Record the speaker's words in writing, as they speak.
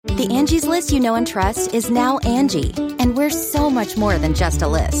The Angie's List you know and trust is now Angie, and we're so much more than just a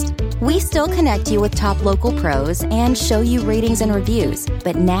list. We still connect you with top local pros and show you ratings and reviews,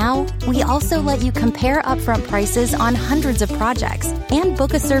 but now we also let you compare upfront prices on hundreds of projects and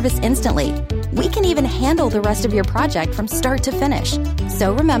book a service instantly. We can even handle the rest of your project from start to finish.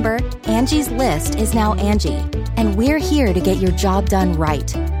 So remember, Angie's List is now Angie, and we're here to get your job done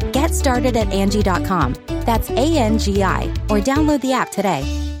right. Get started at Angie.com. That's ANGI, or download the app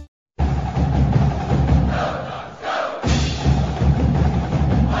today.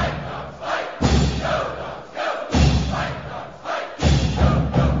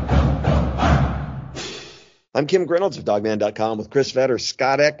 I'm Kim Reynolds of DawgmanRadio with Chris Vetter,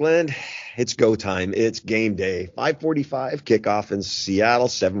 Scott Eklund. It's go time. It's game day. 5:45 kickoff in Seattle,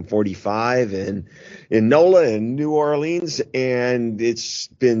 7:45 in NOLA in New Orleans, and it's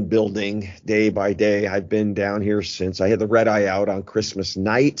been building day by day. I've been down here since I had the red eye out on Christmas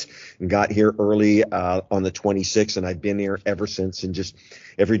night and got here early on the 26th, and I've been here ever since. And just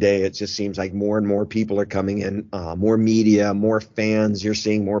every day it just seems like more and more people are coming in, more media, more fans. You're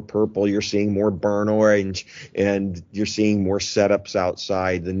seeing more purple, you're seeing more burnt orange, and you're seeing more setups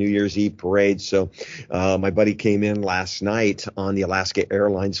outside the New Year's Eve parade. So my buddy came in last night on the Alaska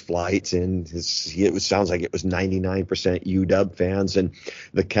Airlines flight, and sounds like it was 99% UW fans, and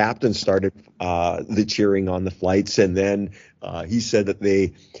the captain started the cheering on the flights, and then he said that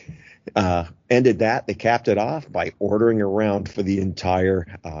they ended that. They capped it off by ordering a round for the entire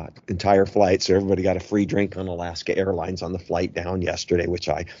flight. So everybody got a free drink on Alaska Airlines on the flight down yesterday, which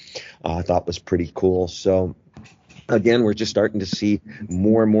I thought was pretty cool. So again, we're just starting to see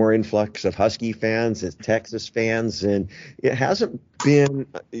more and more influx of Husky fans and Texas fans, and it hasn't been,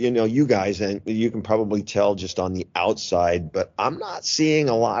 you guys, and you can probably tell just on the outside, but I'm not seeing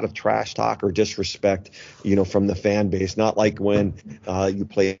a lot of trash talk or disrespect, from the fan base. Not like when you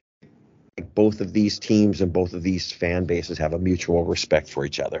play both of these teams and both of these fan bases have a mutual respect for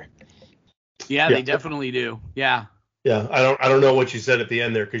each other. Yeah, they definitely do. Yeah. Yeah. I don't know what you said at the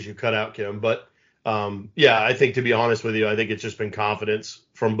end there because you cut out, Kim, but I think, to be honest with you, I think it's just been confidence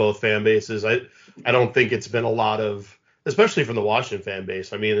from both fan bases. I don't think it's been a lot of, especially from the Washington fan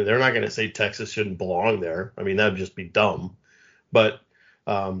base. I mean, they're not going to say Texas shouldn't belong there. I mean, that would just be dumb. But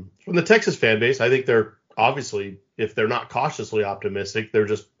from the Texas fan base, I think they're obviously, if they're not cautiously optimistic, they're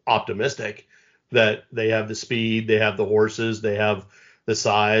just optimistic that they have the speed, they have the horses, they have the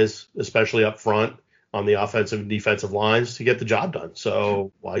size, especially up front on the offensive and defensive lines, to get the job done.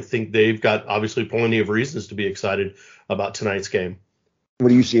 So I think they've got obviously plenty of reasons to be excited about tonight's game.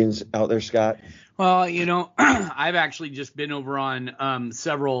 What are you seeing out there, Scott? Well, I've actually just been over on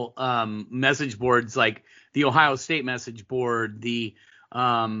several message boards, like the Ohio State message board, the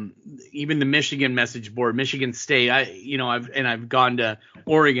even the Michigan message board, Michigan State. I've gone to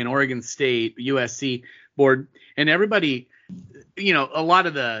Oregon State, USC board, and everybody. A lot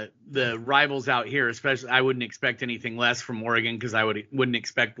of the rivals out here, especially, I wouldn't expect anything less from Oregon, because I wouldn't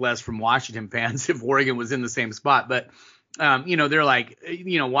expect less from Washington fans if Oregon was in the same spot. But they're like,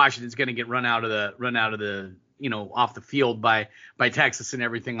 Washington's going to get run out of the off the field by Texas and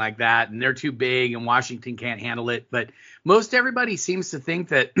everything like that, and they're too big and Washington can't handle it. But most everybody seems to think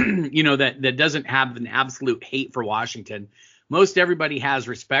that that doesn't have an absolute hate for Washington. Most everybody has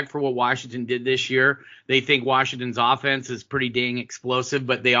respect for what Washington did this year. They think Washington's offense is pretty dang explosive,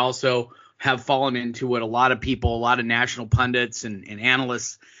 but they also have fallen into what a lot of people, a lot of national pundits and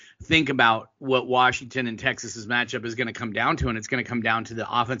analysts think about what Washington and Texas's matchup is going to come down to, and it's going to come down to the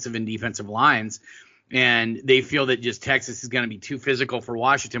offensive and defensive lines. And they feel that just Texas is going to be too physical for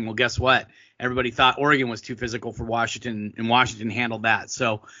Washington. Well, guess what? Everybody thought Oregon was too physical for Washington, and Washington handled that.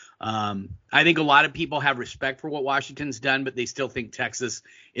 So I think a lot of people have respect for what Washington's done, but they still think Texas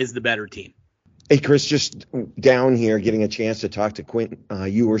is the better team. Hey, Chris, just down here getting a chance to talk to Quentin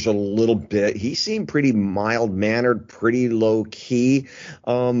Ewers a little bit. He seemed pretty mild-mannered, pretty low-key.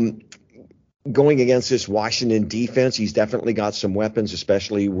 Going against this Washington defense, he's definitely got some weapons,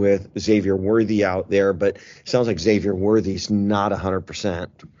 especially with Xavier Worthy out there. But it sounds like Xavier Worthy's not 100%.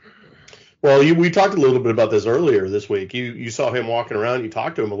 Well, we talked a little bit about this earlier this week. You saw him walking around. You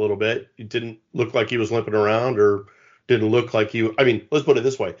talked to him a little bit. It didn't look like he was limping around, or didn't look like he – I mean, let's put it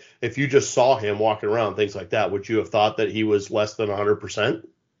this way. If you just saw him walking around, things like that, would you have thought that he was less than 100%?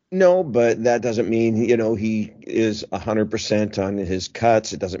 No, but that doesn't mean, he is 100% on his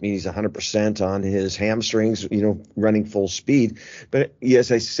cuts. It doesn't mean he's 100% on his hamstrings, running full speed. But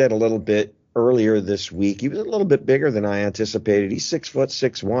as I said a little bit earlier this week, he was a little bit bigger than I anticipated. He's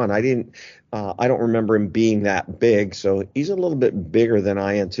 6'6". I don't remember him being that big, so he's a little bit bigger than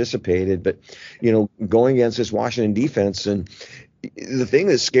I anticipated. But going against this Washington defense, and the thing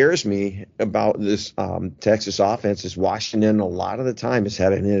that scares me about this Texas offense is Washington a lot of the time has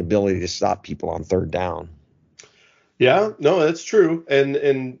had an inability to stop people on third down. Yeah, no, that's true.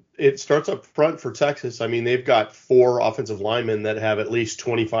 And it starts up front for Texas. I mean, they've got 4 offensive linemen that have at least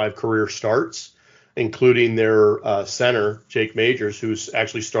 25 career starts, including their center, Jake Majors, who's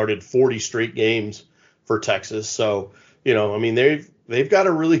actually started 40 straight games for Texas. So, I mean, they've got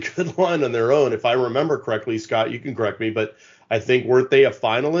a really good line on their own. If I remember correctly, Scott, you can correct me, but I think weren't they a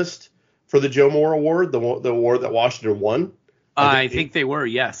finalist for the Joe Moore Award, the award that Washington won? I think they were,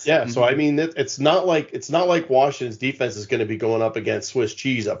 yes. Yeah, so I mean, it's not like Washington's defense is going to be going up against Swiss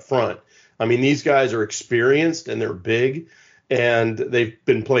cheese up front. I mean, these guys are experienced and they're big, and they've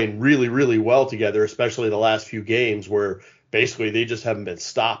been playing really, really well together, especially the last few games where basically they just haven't been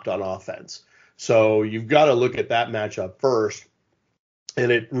stopped on offense. So you've got to look at that matchup first,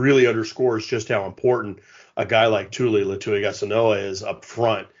 and it really underscores just how important a guy like Tuli Letuligasenoa is up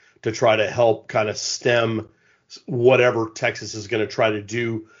front to try to help kind of stem whatever Texas is going to try to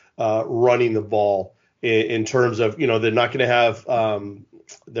do running the ball in terms of, they're not going to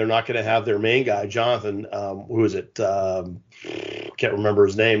have their main guy, Jonathan, who is it? Can't remember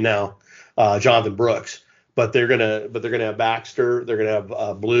his name now, Jonathan Brooks, but they're going to have Baxter. They're going to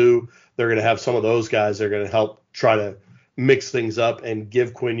have Blue. They're going to have some of those guys. They're going to help try to mix things up and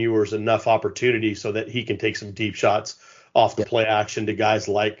give Quinn Ewers enough opportunity so that he can take some deep shots off the play action to guys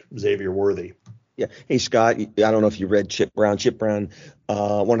like Xavier Worthy. Yeah. Hey, Scott, I don't know if you read Chip Brown. Chip Brown,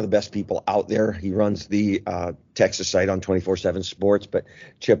 one of the best people out there. He runs the Texas site on 24/7 Sports. But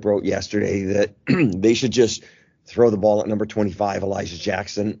Chip wrote yesterday that they should just throw the ball at number 25, Elijah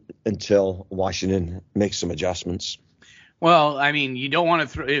Jackson, until Washington makes some adjustments. Well, I mean, you don't want to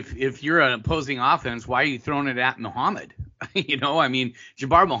throw if you're an opposing offense, why are you throwing it at Muhammad? I mean,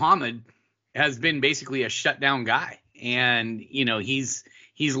 Jabbar Muhammad has been basically a shutdown guy, and he's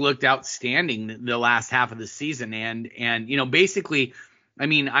looked outstanding the last half of the season, and basically, I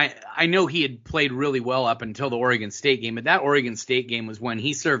mean, I know he had played really well up until the Oregon State game, but that Oregon State game was when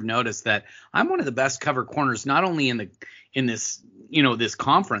he served notice that I'm one of the best cover corners, not only in this this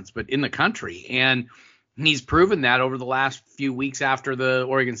conference, but in the country, and he's proven that over the last few weeks after the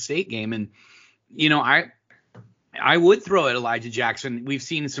Oregon State game. And, I would throw at Elijah Jackson. We've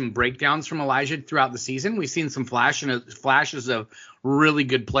seen some breakdowns from Elijah throughout the season. We've seen some flashes of really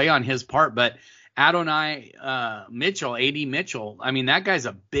good play on his part. But Adonai Mitchell, A.D. Mitchell, I mean, that guy's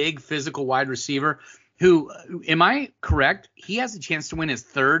a big physical wide receiver who, am I correct? He has a chance to win his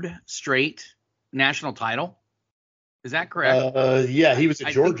 3rd straight national title. Is that correct? Yeah, he was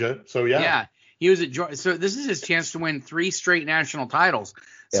at Georgia. So, yeah. Yeah. He was at Georgia. So this is his chance to win 3 straight national titles.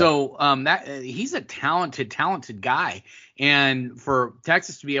 Yeah. So that he's a talented guy. And for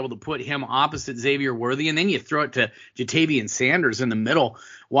Texas to be able to put him opposite Xavier Worthy, and then you throw it to Jatavian Sanders in the middle,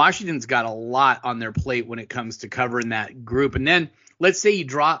 Washington's got a lot on their plate when it comes to covering that group. And then let's say you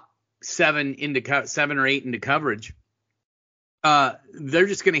drop 7 or 8 into coverage. They're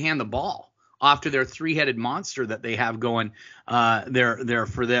just going to hand the ball off to their 3-headed monster that they have going there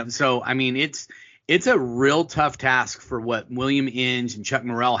for them. So, I mean, it's a real tough task for what William Inge and Chuck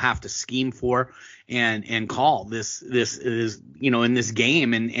Morrell have to scheme for and call this is, in this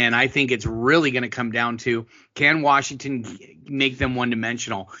game. And I think it's really going to come down to, can Washington make them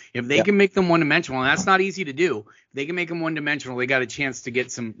one-dimensional? If they can make them one-dimensional, and that's not easy to do, if they can make them one-dimensional, they got a chance to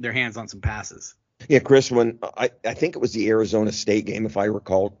get their hands on some passes. Yeah, Chris, when I think it was the Arizona State game, if I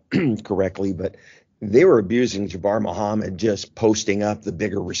recall correctly, but they were abusing Jabbar Muhammad, just posting up the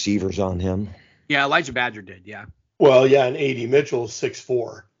bigger receivers on him. Yeah, Elijah Badger did, yeah. Well, yeah, and A.D. Mitchell is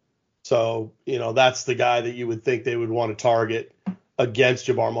 6'4". So, that's the guy that you would think they would want to target against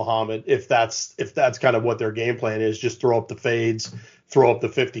Jabbar Muhammad if that's kind of what their game plan is. Just throw up the fades, throw up the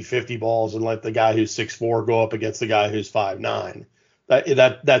 50-50 balls, and let the guy who's 6'4" go up against the guy who's 5'9".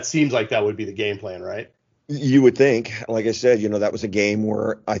 That seems like that would be the game plan, right? You would think. Like I said, that was a game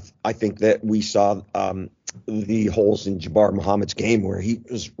where I think that we saw the holes in Jabbar Muhammad's game where he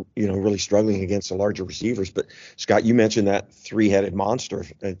was, really struggling against the larger receivers. But Scott, you mentioned that 3-headed monster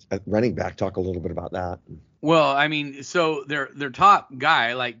at running back. Talk a little bit about that. Well, I mean, so their top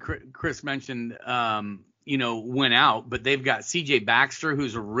guy, like Chris mentioned, went out, but they've got C.J. Baxter,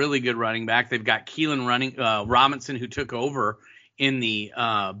 who's a really good running back. They've got Keelan Robinson, who took over in the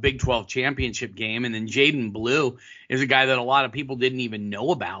Big 12 championship game. And then Jaden Blue is a guy that a lot of people didn't even know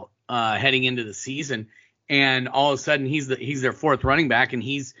about heading into the season. And all of a sudden he's their 4th running back, and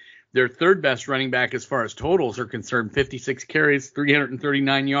he's their 3rd best running back as far as totals are concerned, 56 carries,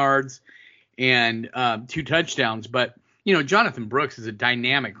 339 yards, and 2 touchdowns. But Jonathan Brooks is a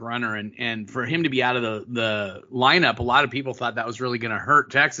dynamic runner, and for him to be out of the lineup, a lot of people thought that was really going to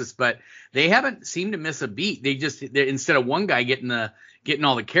hurt Texas, but they haven't seemed to miss a beat. They instead of one guy getting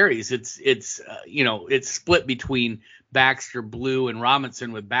all the carries, it's split between Baxter, Blue, and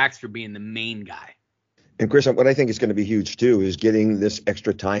Robinson, with Baxter being the main guy. And Chris, what I think is going to be huge too is getting this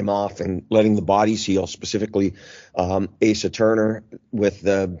extra time off and letting the bodies heal, specifically Asa Turner with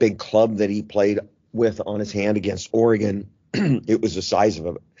the big club that he played with on his hand against Oregon. It was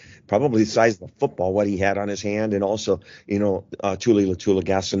probably the size of a football, what he had on his hand. And also, Tuli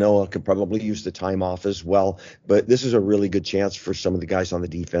Latula-Gasanoa could probably use the time off as well. But this is a really good chance for some of the guys on the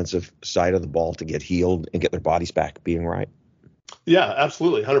defensive side of the ball to get healed and get their bodies back being right. Yeah,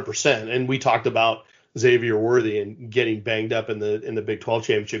 absolutely, 100%. And we talked about Xavier Worthy and getting banged up in the Big 12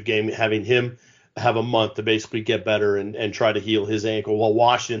 championship game, having him have a month to basically get better and try to heal his ankle. Well,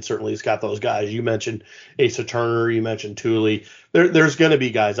 Washington certainly has got those guys. You mentioned Asa Turner, you mentioned Tuli. There's going to be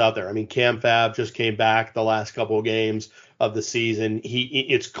guys out there. I mean, Cam Fab just came back the last couple of games of the season.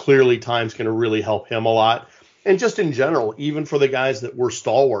 It's clearly time's going to really help him a lot. And just in general, even for the guys that were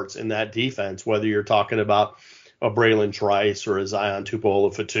stalwarts in that defense, whether you're talking about a Braylon Trice or a Zion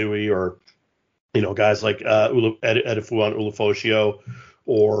Tupuola-Fatui or guys like Edifuan Ulufosio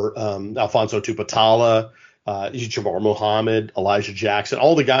or Alfonso Tupatala, Jabbar Muhammad, Elijah Jackson,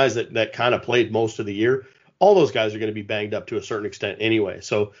 all the guys that kind of played most of the year, all those guys are going to be banged up to a certain extent anyway.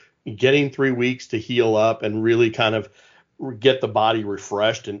 So getting 3 weeks to heal up and really kind of get the body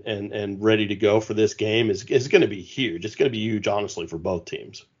refreshed and ready to go for this game is going to be huge. It's going to be huge, honestly, for both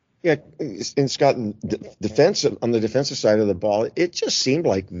teams. Yeah, and Scott, on the defensive side of the ball, it just seemed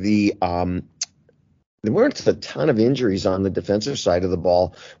like there weren't a ton of injuries on the defensive side of the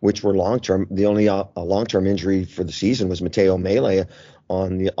ball, which were long-term. The only long-term injury for the season was Mateo Mele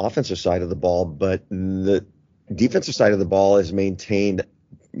on the offensive side of the ball, but the defensive side of the ball has maintained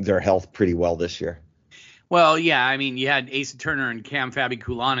their health pretty well this year. Well, yeah, I mean, you had Asa Turner and Cam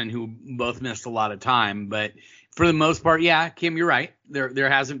Fabi-Kulanen, who both missed a lot of time, but for the most part, yeah, Kim, you're right. There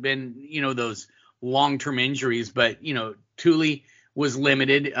hasn't been, those long-term injuries, but, Tuli was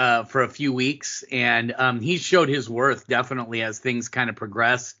limited for a few weeks, and he showed his worth definitely as things kind of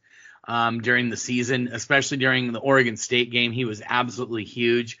progressed during the season, especially during the Oregon State game. He was absolutely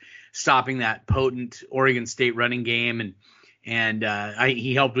huge, stopping that potent Oregon State running game, and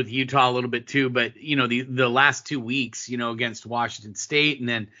he helped with Utah a little bit too. But the last 2 weeks, against Washington State and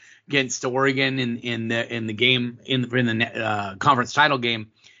then against Oregon in the game in the conference title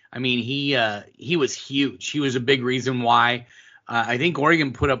game, I mean he was huge. He was a big reason why. I think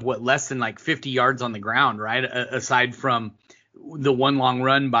Oregon put up less than 50 yards on the ground, right? Aside from the one long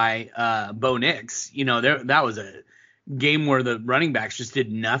run by Bo Nix, that was a game where the running backs just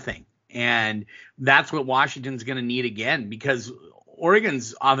did nothing. And that's what Washington's going to need again, because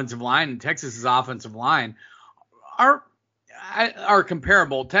Oregon's offensive line and Texas's offensive line are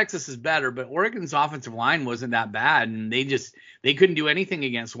comparable. Texas is better, but Oregon's offensive line wasn't that bad, and they couldn't do anything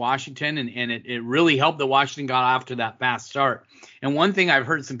against Washington, and it really helped that Washington got off to that fast start. And one thing I've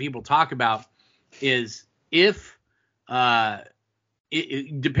heard some people talk about is if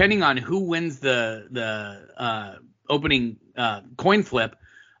depending on who wins the opening coin flip,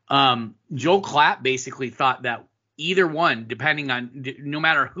 Joel Klatt basically thought that either one, depending on no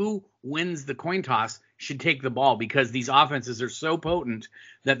matter who wins the coin toss, should take the ball, because these offenses are so potent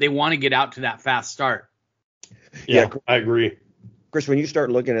that they want to get out to that fast start. Yeah, I agree. Chris, when you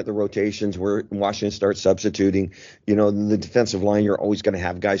start looking at the rotations where Washington starts substituting, the defensive line, you're always going to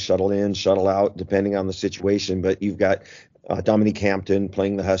have guys shuttle in, shuttle out, depending on the situation. But you've got Dominique Hampton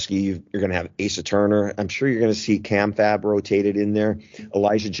playing the Husky. You're going to have Asa Turner. I'm sure you're going to see Cam Fab rotated in there.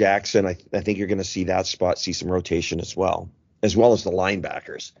 Elijah Jackson, I think you're going to see that spot see some rotation as well as the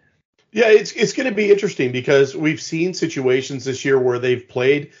linebackers. Yeah, it's going to be interesting because we've seen situations this year where they've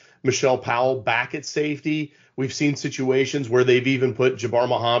played Michelle Powell back at safety. We've seen situations where they've even put Jabbar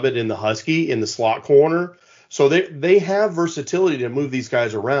Muhammad in the Husky in the slot corner. So they have versatility to move these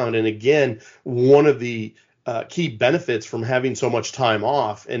guys around. And again, one of the key benefits from having so much time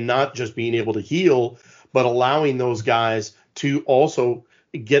off and not just being able to heal, but allowing those guys to also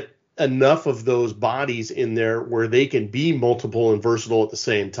get enough of those bodies in there where they can be multiple and versatile at the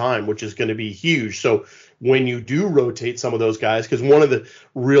same time, which is going to be huge. So when you do rotate some of those guys, because one of the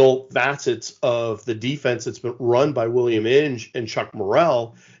real facets of the defense that's been run by William Inge and Chuck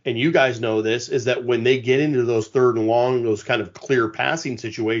Morrell, and you guys know this, is that when they get into those third and long, those kind of clear passing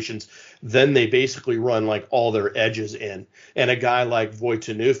situations, then they basically run all their edges in. And a guy like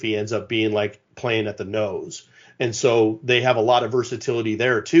Voitanufi ends up being playing at the nose. And so they have a lot of versatility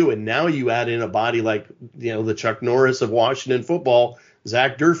there too. And now you add in a body like, the Chuck Norris of Washington football,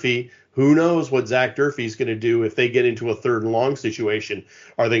 Zach Durfee. Who knows what Zach Durfee is going to do if they get into a 3rd and long situation?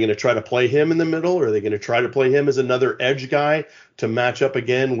 Are they going to try to play him in the middle? Or are they going to try to play him as another edge guy to match up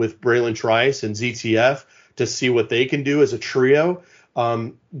again with Braylon Trice and ZTF to see what they can do as a trio?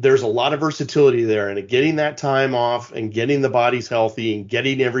 There's a lot of versatility there, and getting that time off and getting the bodies healthy and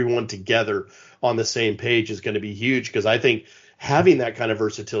getting everyone together on the same page is going to be huge, because I think having that kind of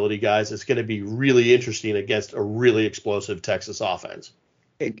versatility, guys, is going to be really interesting against a really explosive Texas offense.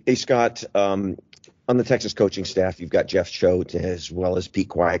 Hey Scott, on the Texas coaching staff, you've got Jeff Choate as well as Pete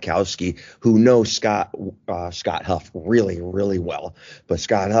Kwiatkowski, who know Scott Huff really, really well. But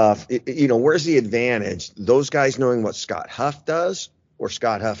Scott Huff, where's the advantage? Those guys knowing what Scott Huff does, or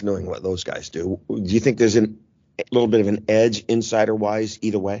Scott Huff knowing what those guys do? Do you think there's a little bit of an edge insider-wise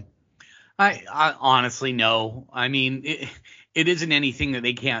either way? I honestly no. I mean, it isn't anything that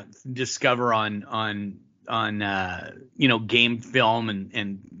they can't discover on game film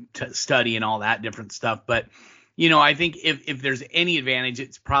and study and all that different stuff. But I think if there's any advantage,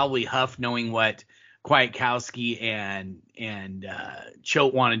 it's probably Huff knowing what Kwiatkowski and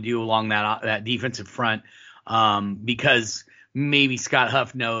Choate want to do along that defensive front, because maybe Scott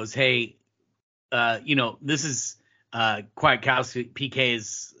Huff knows, hey, this is Kwiatkowski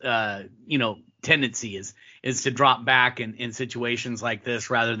PK's tendency is to drop back in situations like this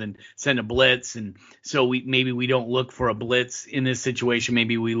rather than send a blitz. And so we don't look for a blitz in this situation.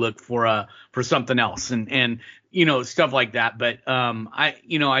 Maybe we look for something else and stuff like that. But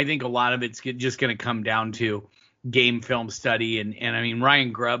I think a lot of it's just going to come down to game film study. And I mean,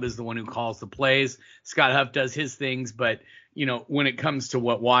 Ryan Grubb is the one who calls the plays. Scott Huff does his things, but when it comes to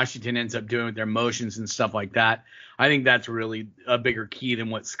what Washington ends up doing with their motions and stuff like that, I think that's really a bigger key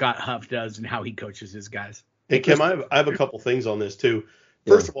than what Scott Huff does and how he coaches his guys. Hey, Kim, I have a couple things on this too.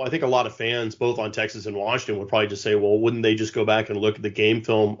 First of all, I think a lot of fans, both on Texas and Washington, would probably just say, well, wouldn't they just go back and look at the game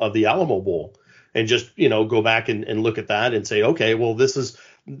film of the Alamo Bowl and just, go back and look at that and say, okay, well, this is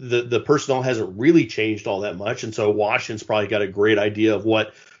the personnel hasn't really changed all that much. And so Washington's probably got a great idea of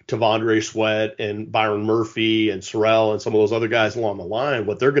what Tavondre Sweat and Byron Murphy and Sorrell and some of those other guys along the line,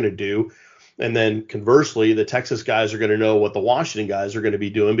 what they're going to do. And then conversely, the Texas guys are going to know what the Washington guys are going to be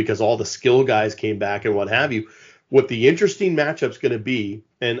doing because all the skill guys came back and what have you. What the interesting matchup's going to be,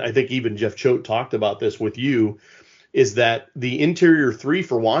 and I think even Jeff Choate talked about this with you, is that the interior 3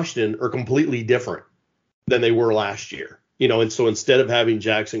 for Washington are completely different than they were last year. And so instead of having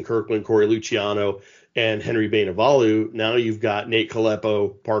Jackson Kirkland, Corey Luciano, and Henry Bainavalu, now you've got Nate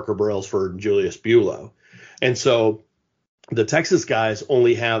Kalepo, Parker Brailsford, and Julius Buelow. And so the Texas guys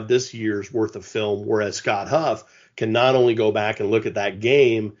only have this year's worth of film, whereas Scott Huff can not only go back and look at that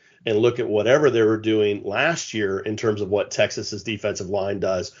game and look at whatever they were doing last year in terms of what Texas's defensive line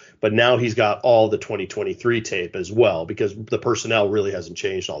does, but now he's got all the 2023 tape as well, because the personnel really hasn't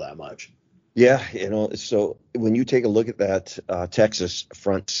changed all that much. Yeah, so when you take a look at that Texas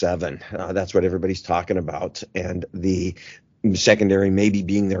front 7, that's what everybody's talking about, and the secondary maybe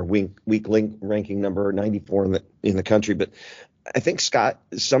being their weak link ranking number 94 in the country. But I think, Scott,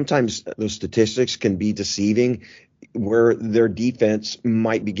 sometimes those statistics can be deceiving, where their defense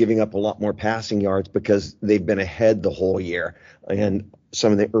might be giving up a lot more passing yards because they've been ahead the whole year. And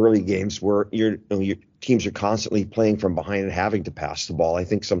some of the early games where your teams are constantly playing from behind and having to pass the ball, I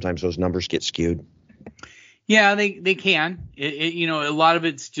think sometimes those numbers get skewed. Yeah, they can. A lot of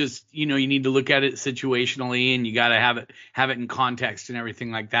it's just, you need to look at it situationally, and you got to have it in context and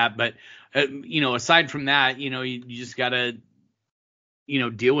everything like that. But, aside from that, you just got to,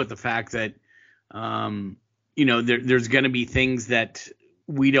 deal with the fact that, there's going to be things that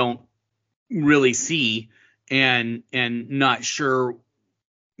we don't really see and not sure.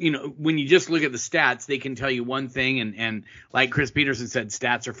 When you just look at the stats, they can tell you one thing, and like Chris Peterson said,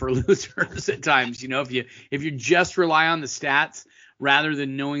 stats are for losers at times. If you just rely on the stats rather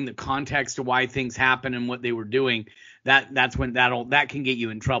than knowing the context of why things happen and what they were doing, that's when that can get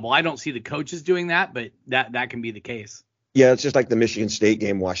you in trouble. I don't see the coaches doing that, but that can be the case. Yeah, it's just like the Michigan State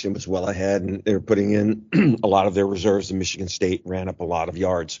game. Washington was well ahead, and they were putting in a lot of their reserves, and Michigan State ran up a lot of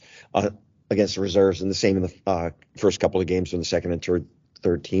yards against the reserves, and the same in the first couple of games when the second and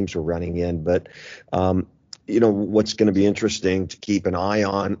third teams were running in. But what's going to be interesting to keep an eye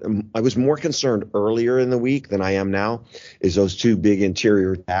on, I was more concerned earlier in the week than I am now, is those two big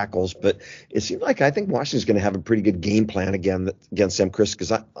interior tackles. But it seems like I think Washington's going to have a pretty good game plan against them, Chris,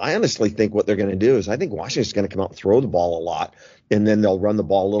 because I honestly think what they're going to do is I think Washington's going to come out and throw the ball a lot, and then they'll run the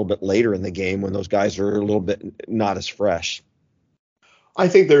ball a little bit later in the game when those guys are a little bit not as fresh. I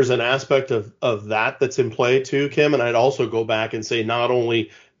think there's an aspect of that's in play too, Kim. And I'd also go back and say not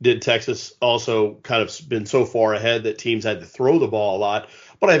only did Texas also kind of been so far ahead that teams had to throw the ball a lot,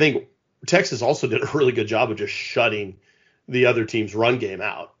 but I think Texas also did a really good job of just shutting the other team's run game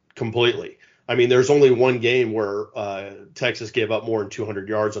out completely. I mean, there's only one game where Texas gave up more than 200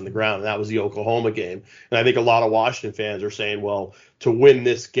 yards on the ground, and that was the Oklahoma game. And I think a lot of Washington fans are saying, well, to win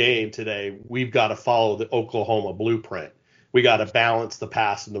this game today, we've got to follow the Oklahoma blueprint. We got to balance the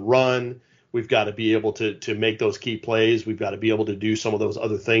pass and the run. We've got to be able to make those key plays. We've got to be able to do some of those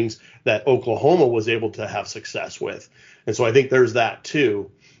other things that Oklahoma was able to have success with. And so I think there's that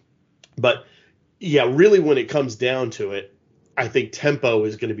too. But, yeah, really when it comes down to it, I think tempo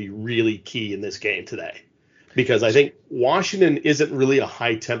is going to be really key in this game today. Because I think Washington isn't really a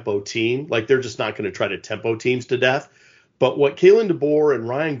high-tempo team. Like, they're just not going to try to tempo teams to death. But what Kalen DeBoer and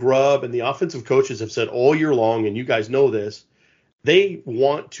Ryan Grubb and the offensive coaches have said all year long, and you guys know this, they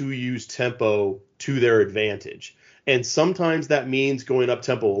want to use tempo to their advantage. And sometimes that means going up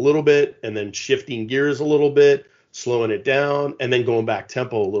tempo a little bit and then shifting gears a little bit, slowing it down, and then going back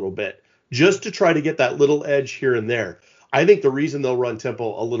tempo a little bit, just to try to get that little edge here and there. I think the reason they'll run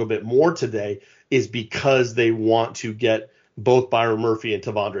tempo a little bit more today is because they want to get both Byron Murphy and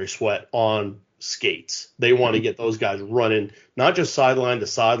Tavondre Sweat on skates. They want to get those guys running, not just sideline to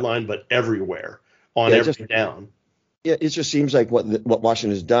sideline, but everywhere on every down. Yeah, it just seems like what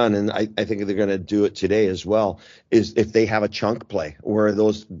Washington has done, and I think they're going to do it today as well, is if they have a chunk play where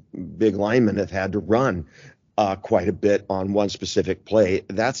those big linemen have had to run quite a bit on one specific play,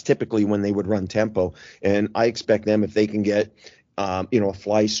 that's typically when they would run tempo. And I expect them, if they can get a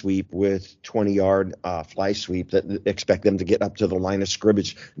fly sweep with 20-yard fly sweep, that expect them to get up to the line of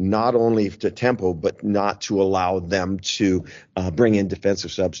scrimmage, not only to tempo, but not to allow them to bring in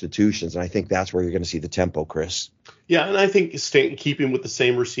defensive substitutions. And I think that's where you're going to see the tempo, Chris. Yeah, and I think keeping with the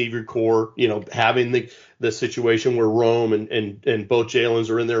same receiver core, having the situation where Rome and both Jalen's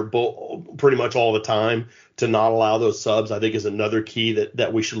are in there pretty much all the time to not allow those subs, I think is another key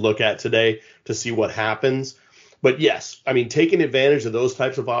that we should look at today to see what happens. But yes, I mean, taking advantage of those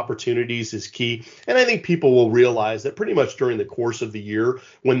types of opportunities is key. And I think people will realize that pretty much during the course of the year,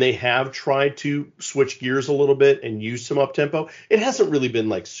 when they have tried to switch gears a little bit and use some up tempo, it hasn't really been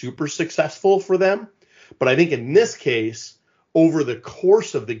like super successful for them. But I think in this case, over the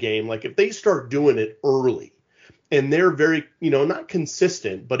course of the game, like if they start doing it early and they're very, not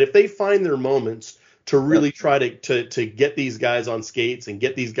consistent, but if they find their moments to really try to get these guys on skates and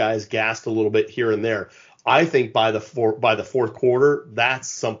get these guys gassed a little bit here and there, I think by the fourth quarter, that's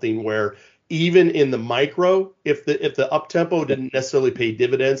something where even in the micro, if the up tempo didn't necessarily pay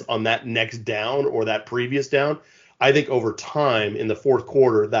dividends on that next down or that previous down, I think over time in the fourth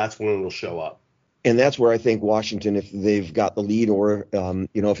quarter, that's when it'll show up. And that's where I think Washington, if they've got the lead or,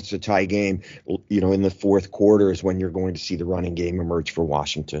 if it's a tie game, in the fourth quarter is when you're going to see the running game emerge for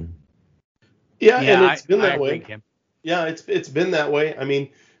Washington. Yeah, and it's been that way. Yeah, it's been that way. I mean,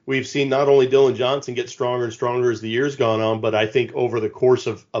 we've seen not only Dylan Johnson get stronger and stronger as the year's gone on, but I think over the course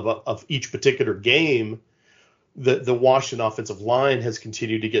of each particular game, the Washington offensive line has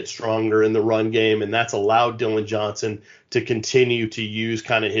continued to get stronger in the run game, and that's allowed Dylan Johnson to continue to use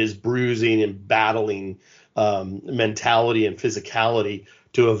kind of his bruising and battling mentality and physicality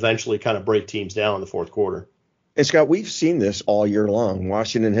to eventually kind of break teams down in the fourth quarter. And Scott, we've seen this all year long.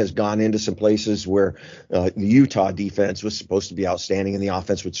 Washington has gone into some places where the Utah defense was supposed to be outstanding and the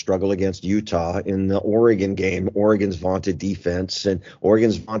offense would struggle against Utah. In the Oregon game, Oregon's vaunted defense, and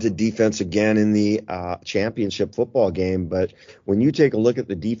Oregon's vaunted defense again in the championship football game. But when you take a look at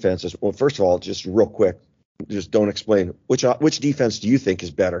the defenses, well, first of all, just real quick, just don't explain. Which defense do you think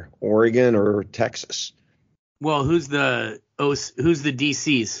is better, Oregon or Texas? Well, who's the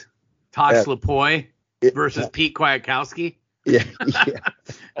DCs? Tosh Lapoy versus Pete Kwiatkowski? Yeah. Okay.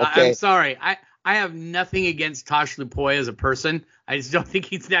 I'm sorry. I have nothing against Tosh Lapoy as a person. I just don't think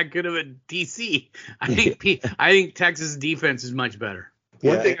he's that good of a DC. I think Texas defense is much better.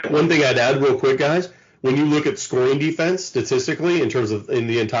 One thing I'd add real quick, guys, when you look at scoring defense statistically in terms of in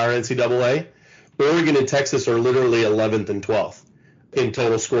the entire NCAA, Oregon and Texas are literally 11th and 12th in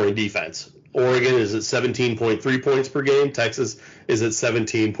total scoring defense. Oregon is at 17.3 points per game. Texas is at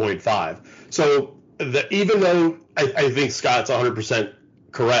 17.5. So even though I think Scott's 100%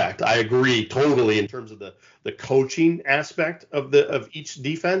 correct, I agree totally in terms of the coaching aspect of each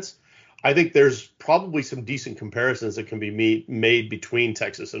defense. I think there's probably some decent comparisons that can be made between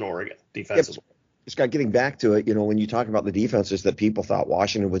Texas and Oregon defensively. Scott, getting back to it, when you talk about the defenses that people thought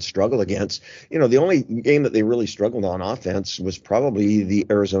Washington would struggle against, the only game that they really struggled on offense was probably the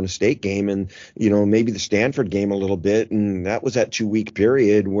Arizona State game and, maybe the Stanford game a little bit. And that was that 2-week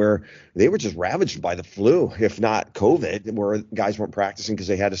period where they were just ravaged by the flu, if not COVID, where guys weren't practicing because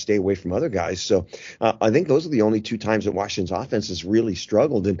they had to stay away from other guys. So I think those are the only 2 times that Washington's offense has really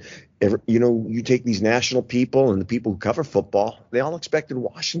struggled. And you take these national people and the people who cover football, they all expected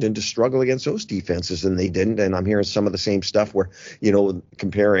Washington to struggle against those defenses, and they didn't. And I'm hearing some of the same stuff where,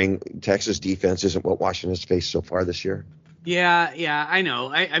 comparing Texas defense isn't what Washington has faced so far this year. Yeah, I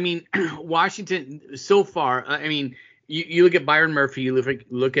know. I mean, Washington so far, you look at Byron Murphy, you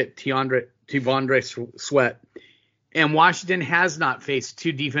look at T'Vondre Sweat, and Washington has not faced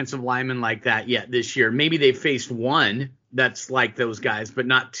 2 defensive linemen like that yet this year. Maybe they've faced one that's like those guys, but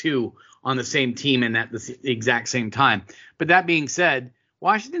not 2 on the same team and at the exact same time. But that being said,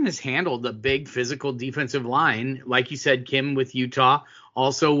 Washington has handled a big physical defensive line, like you said, Kim, with Utah,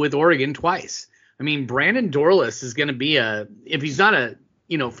 also with Oregon twice. I mean, Brandon Dorlus is going to be if he's not a,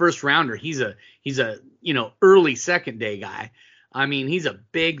 first rounder, he's a, early second day guy. I mean, he's a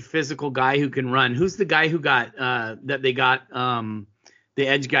big physical guy who can run. Who's the guy who got, that they got, the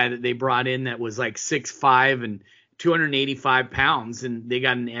edge guy that they brought in that was like 6'5" and 285 pounds, and they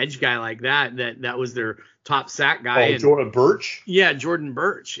got an edge guy like that was their top sack guy. Jordan Birch? Yeah, Jordan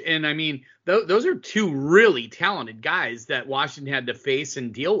Birch. And I mean, those are 2 really talented guys that Washington had to face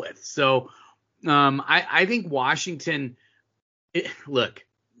and deal with. So I think Washington, look,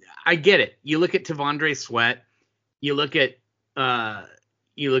 I get it. You look at T'Vondre Sweat, you look at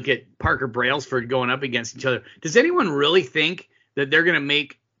Parker Brailsford going up against each other. Does anyone really think that they're going to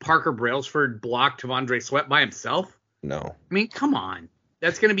make Parker Brailsford block T'Vondre Sweat by himself? No. I mean, come on.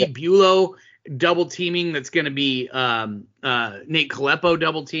 That's going to be Bulow double teaming. That's going to be Nate Kalepo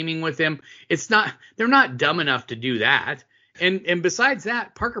double teaming with him. They're not dumb enough to do that. And besides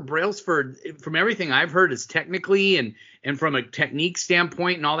that, Parker Brailsford, from everything I've heard, is technically and from a technique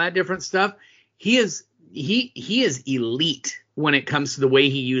standpoint and all that different stuff, he is elite when it comes to the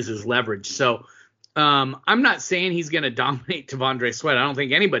way he uses leverage. So I'm not saying he's going to dominate T'Vondre Sweat. I don't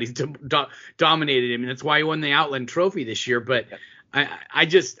think anybody's dominated him, and that's why he won the Outland Trophy this year. But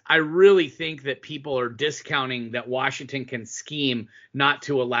I really think that people are discounting that Washington can scheme not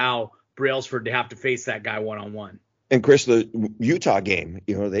to allow Brailsford to have to face that guy one-on-one. And Chris, the Utah game,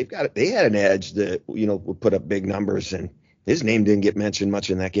 they had an edge that, would put up big numbers, and his name didn't get mentioned much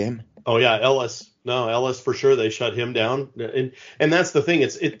in that game. Oh yeah, Ellis. No, Ellis for sure. They shut him down, and that's the thing.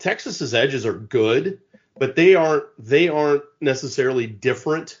 Texas's edges are good, but they aren't necessarily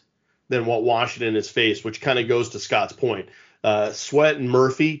different than what Washington has faced, which kind of goes to Scott's point. Sweat and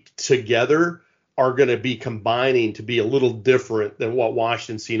Murphy together are going to be combining to be a little different than what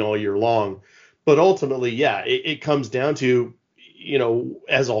Washington's seen all year long. But ultimately, yeah, it comes down to,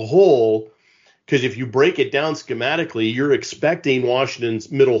 as a whole, because if you break it down schematically, you're expecting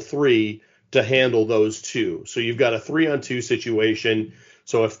Washington's middle 3 to handle those 2. So you've got a 3-on-2 situation.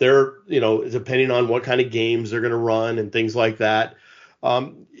 So if they're, depending on what kind of games they're going to run and things like that.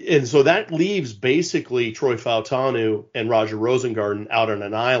 And so that leaves basically Troy Fautanu and Roger Rosengarten out on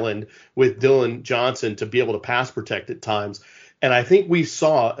an island with Dylan Johnson to be able to pass protect at times. And I think we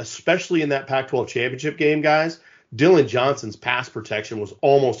saw, especially in that Pac-12 championship game, guys, Dylan Johnson's pass protection was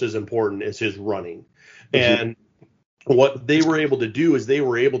almost as important as his running. And what they were able to do is they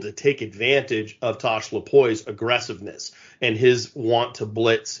were able to take advantage of Tosh Lepoy's aggressiveness and his want to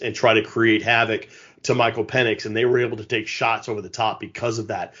blitz and try to create havoc to Michael Penix, and they were able to take shots over the top because of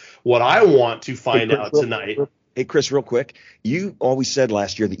that. What I want to find out tonight. Hey, Chris, real quick. You always said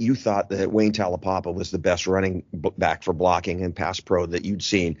last year that you thought that Wayne Talapapa was the best running back for blocking and pass pro that you'd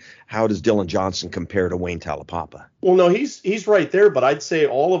seen. How does Dylan Johnson compare to Wayne Talapapa? Well, no, he's right there, but I'd say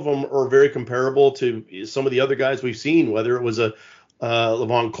all of them are very comparable to some of the other guys we've seen, whether it was a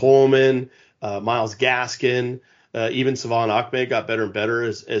Levon Coleman, Myles Gaskin, even Savon Ahmed got better and better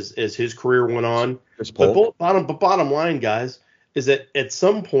as his career went on. But bottom line, guys, is that at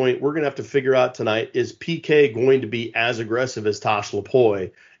some point we're going to have to figure out tonight, is PK going to be as aggressive as Tosh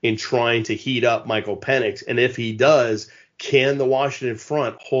Lepoy in trying to heat up Michael Penix? And if he does, can the Washington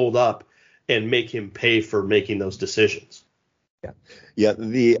front hold up and make him pay for making those decisions? Yeah.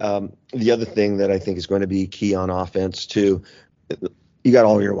 The other thing that I think is going to be key on offense too, You got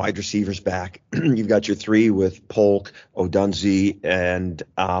all your wide receivers back. You've got your three with Polk, Odunze, and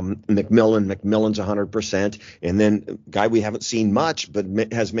McMillan. McMillan's 100%. And then a guy we haven't seen much, but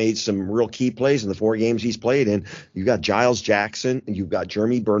has made some real key plays in the 4 games he's played in. You've got Giles Jackson. And you've got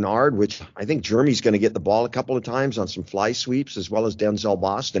Jeremy Bernard, which I think Jeremy's going to get the ball a couple of times on some fly sweeps, as well as Denzel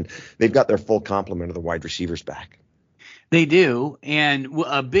Boston. They've got their full complement of the wide receivers back. They do, and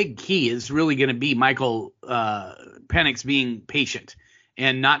a big key is really going to be Michael Penix being patient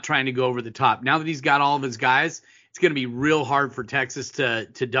and not trying to go over the top. Now that he's got all of his guys, it's going to be real hard for Texas to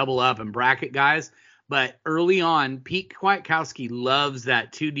double up and bracket guys. But early on, Pete Kwiatkowski loves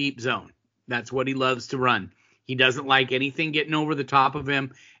that 2-deep zone. That's what he loves to run. He doesn't like anything getting over the top of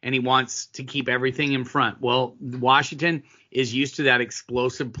him, and he wants to keep everything in front. Well, Washington is used to that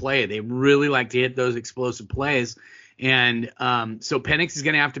explosive play. They really like to hit those explosive plays. And so Penix is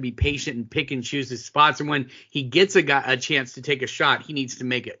going to have to be patient and pick and choose his spots. And when he gets a chance to take a shot, he needs to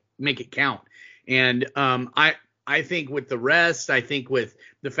make it count. And I think with the rest, I think with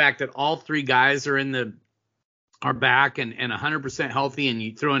the fact that all 3 guys are back and 100% healthy, and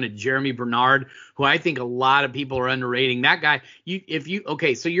you throw in a Jeremy Bernard, who I think a lot of people are underrating. That guy,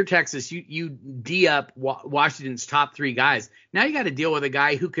 so you're Texas, you D up Washington's top 3 guys. Now you got to deal with a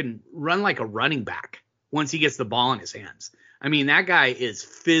guy who can run like a running back once he gets the ball in his hands. I mean, that guy is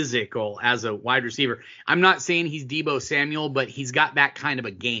physical as a wide receiver. I'm not saying he's Deebo Samuel, but he's got that kind of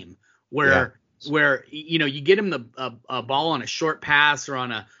a game where you get him a ball on a short pass or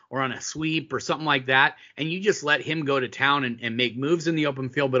on a sweep or something like that, and you just let him go to town and make moves in the open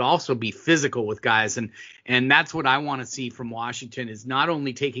field, but also be physical with guys. And that's what I want to see from Washington, is not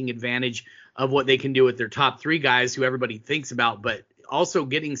only taking advantage of what they can do with their top 3 guys who everybody thinks about, but also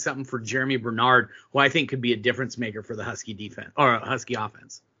getting something for Jeremy Bernard, who I think could be a difference maker for the Husky defense or Husky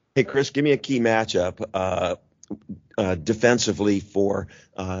offense. Hey, Chris, give me a key matchup defensively for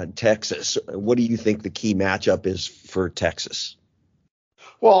Texas. What do you think the key matchup is for Texas?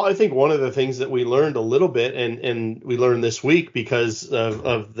 Well, I think one of the things that we learned a little bit, and we learned this week because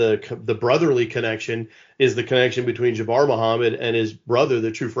of the brotherly connection, is the connection between Jabbar Muhammad and his brother,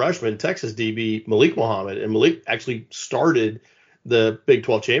 the true freshman, Texas DB Malik Muhammad. And Malik actually started the Big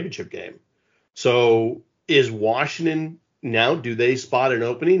 12 championship game. So is Washington now, do they spot an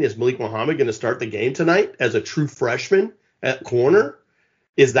opening? Is Malik Muhammad going to start the game tonight as a true freshman at corner?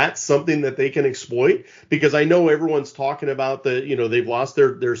 Is that something that they can exploit? Because I know everyone's talking about they've lost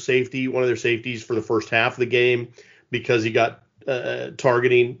their safety, one of their safeties for the first half of the game because he got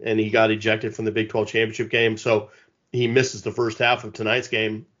targeting and he got ejected from the Big 12 championship game. So he misses the first half of tonight's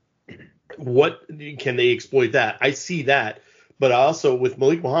game. What can they exploit that? I see that. But also with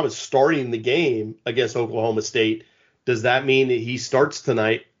Malik Muhammad starting the game against Oklahoma State, does that mean that he starts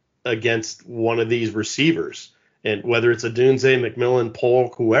tonight against one of these receivers? And whether it's Odunze, McMillan,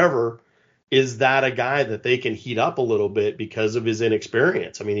 Polk, whoever, is that a guy that they can heat up a little bit because of his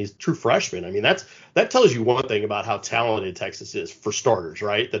inexperience? I mean, he's a true freshman. I mean, that tells you one thing about how talented Texas is, for starters,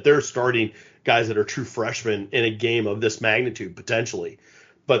 right? That they're starting guys that are true freshmen in a game of this magnitude potentially.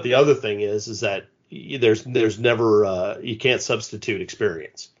 But the other thing is that there's never you can't substitute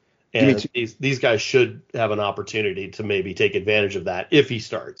experience, and these guys should have an opportunity to maybe take advantage of that if he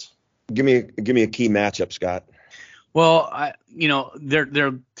starts. Give me a key matchup, Scott. Well,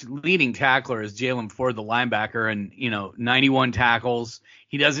 their leading tackler is Jalen Ford, the linebacker, and 91 tackles.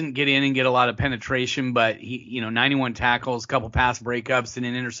 He doesn't get in and get a lot of penetration, but he 91 tackles, couple pass breakups, and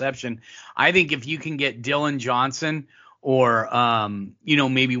an interception. I think if you can get Dylan Johnson or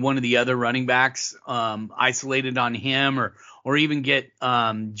maybe one of the other running backs isolated on him, or even get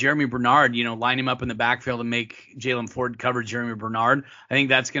Jeremy Bernard, line him up in the backfield and make Jalen Ford cover Jeremy Bernard. I think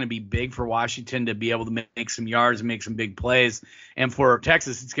that's going to be big for Washington to be able to make some yards and make some big plays. And for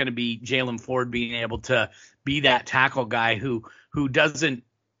Texas, it's going to be Jalen Ford being able to be that tackle guy who doesn't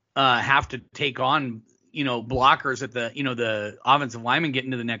have to take on blockers at the offensive lineman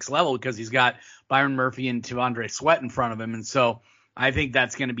getting to the next level, because he's got Byron Murphy and Tavondre Sweat in front of him. And so I think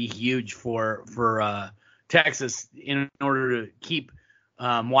that's going to be huge for Texas in order to keep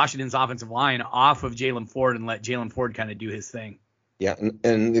Washington's offensive line off of Jalen Ford and let Jalen Ford kind of do his thing. Yeah,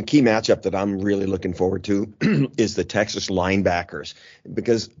 and the key matchup that I'm really looking forward to is the Texas linebackers,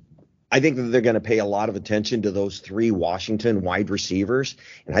 because I think that they're going to pay a lot of attention to those 3 Washington wide receivers.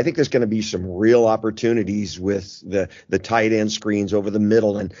 And I think there's going to be some real opportunities with the tight end screens over the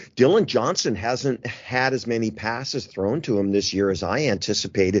middle. And Dylan Johnson hasn't had as many passes thrown to him this year as I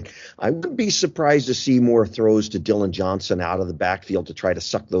anticipated. I would be surprised to see more throws to Dylan Johnson out of the backfield to try to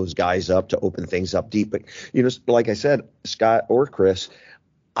suck those guys up, to open things up deep. But, like I said, Scott or Chris,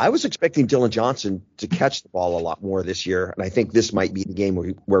 I was expecting Dylan Johnson to catch the ball a lot more this year, and I think this might be the game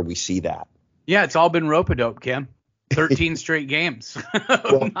where we see that. Yeah, it's all been rope-a-dope, Kim. 13 straight games.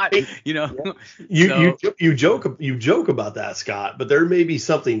 Well, you joke about that, Scott, but there may be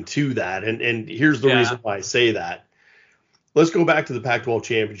something to that, and here's the reason why I say that. Let's go back to the Pac-12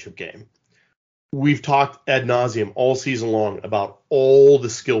 championship game. We've talked ad nauseum all season long about all the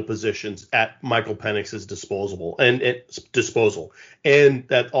skill positions at Michael Penix's disposal, and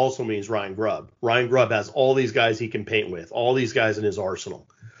that also means Ryan Grubb. Ryan Grubb has all these guys he can paint with, all these guys in his arsenal.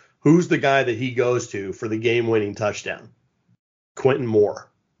 Who's the guy that he goes to for the game-winning touchdown? Quentin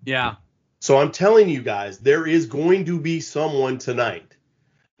Moore. Yeah. So I'm telling you guys, there is going to be someone tonight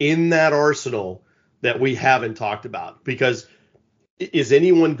in that arsenal that we haven't talked about, because is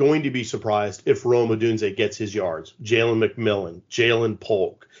anyone going to be surprised if Rome Odunze gets his yards? Jalen McMillan, Jalen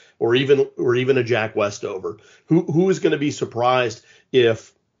Polk, or even a Jack Westover? Who is going to be surprised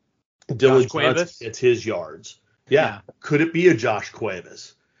if Dylan Johnson gets his yards? Yeah. Could it be a Josh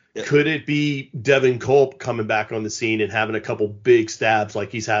Cuevas? Yeah. Could it be Devin Culp coming back on the scene and having a couple big stabs like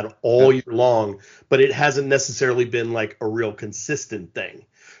he's had all year long, but it hasn't necessarily been like a real consistent thing?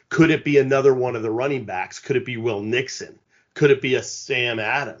 Could it be another one of the running backs? Could it be Will Nixon? Could it be a Sam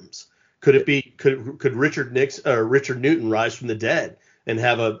Adams? Could it be could Richard Newton rise from the dead and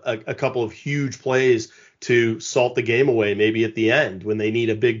have a couple of huge plays to salt the game away, maybe at the end when they need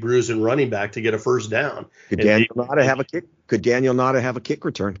a big bruising running back to get a first down? Could Daniel Nada have a kick? Could Daniel Nada have a kick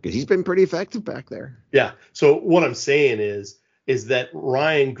return? Because he's been pretty effective back there. Yeah. So what I'm saying is that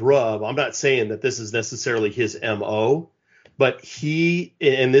Ryan Grubb, I'm not saying that this is necessarily his MO, but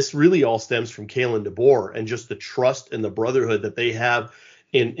and this really all stems from Kalen DeBoer and just the trust and the brotherhood that they have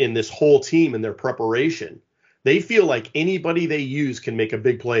in this whole team and their preparation. They feel like anybody they use can make a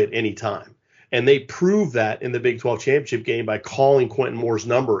big play at any time. And they proved that in the Big 12 championship game by calling Quentin Moore's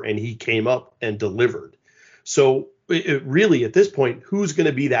number, and he came up and delivered. So it really, at this point, who's going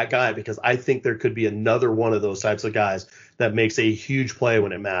to be that guy? Because I think there could be another one of those types of guys that makes a huge play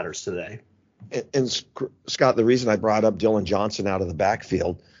when it matters today. And Scott, the reason I brought up Dylan Johnson out of the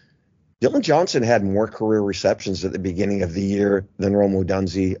backfield, Dylan Johnson had more career receptions at the beginning of the year than Rome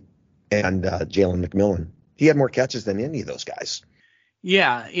Odunze and Jalen McMillan. He had more catches than any of those guys.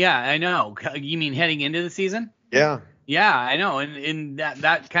 Yeah, I know. You mean heading into the season? Yeah. Yeah, I know. And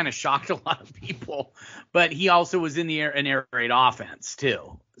that kind of shocked a lot of people. But he also was in an air raid offense,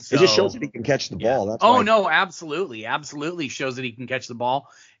 too. So, it just shows that he can catch the ball. That's no, absolutely. Absolutely shows that he can catch the ball.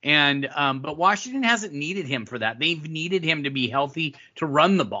 And but Washington hasn't needed him for that. They've needed him to be healthy to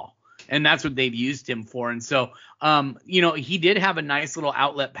run the ball. And that's what they've used him for. And so, he did have a nice little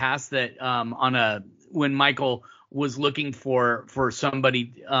outlet pass that when Michael was looking for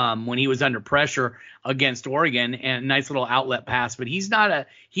somebody when he was under pressure against Oregon, and a nice little outlet pass. But he is not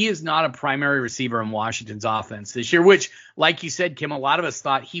a primary receiver in Washington's offense this year, which, like you said, Kim, a lot of us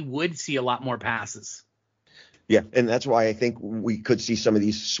thought he would see a lot more passes. Yeah, and that's why I think we could see some of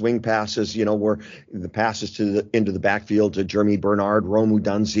these swing passes, where the passes into the backfield to Jeremy Bernard, Rome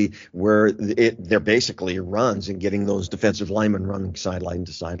Odunze, where they're basically runs and getting those defensive linemen running sideline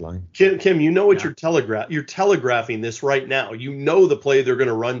to sideline. Kim, you know what you're telegraphing this right now. You know the play they're going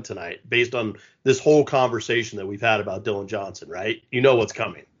to run tonight based on this whole conversation that we've had about Dylan Johnson, right? You know what's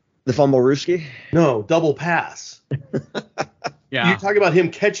coming. The fumble-rooski? No, double pass. Yeah. You talk about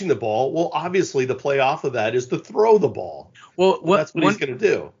him catching the ball. Well, obviously the play off of that is to throw the ball. Well, that's what he's going to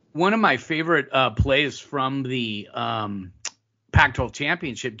do. One of my favorite plays from the Pac-12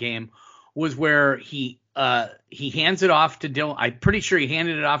 championship game was where he hands it off to Dylan. I'm pretty sure he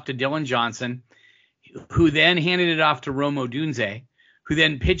handed it off to Dylan Johnson, who then handed it off to Rome Odunze, who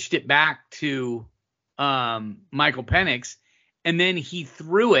then pitched it back to Michael Penix, and then he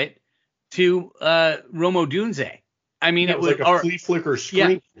threw it to Rome Odunze. I mean, it was like a flea flicker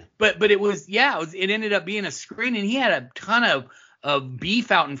screen. Yeah, but it ended up being a screen, and he had a ton of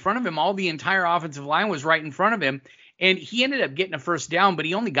beef out in front of him. All the entire offensive line was right in front of him, and he ended up getting a first down, but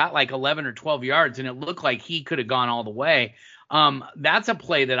he only got like 11 or 12 yards, and it looked like he could have gone all the way. That's a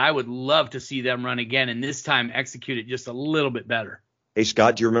play that I would love to see them run again, and this time execute it just a little bit better. Hey,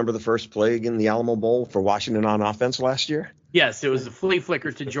 Scott, do you remember the first play in the Alamo Bowl for Washington on offense last year? Yes, it was a flea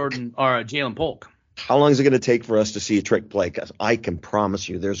flicker to Jalen Polk. How long is it going to take for us to see a trick play? Because I can promise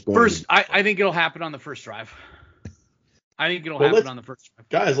you there's going to be... I think it'll happen on the first drive. Happen on the first drive.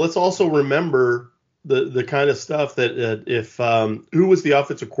 Guys, let's also remember the kind of stuff that if who was the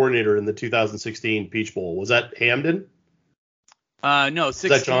offensive coordinator in the 2016 Peach Bowl? Was that Hamden? No,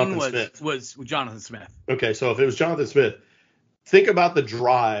 16 was Jonathan Smith. Okay, so if it was Jonathan Smith, think about the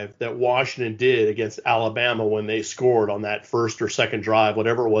drive that Washington did against Alabama when they scored on that first or second drive,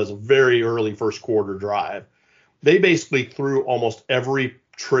 whatever it was, a very early first quarter drive. They basically threw almost every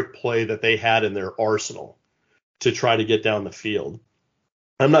trick play that they had in their arsenal to try to get down the field.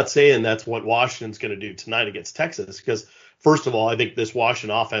 I'm not saying that's what Washington's going to do tonight against Texas, because first of all, I think this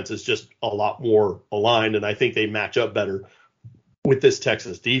Washington offense is just a lot more aligned, and I think they match up better with this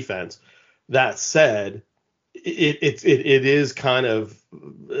Texas defense. That said, it is kind of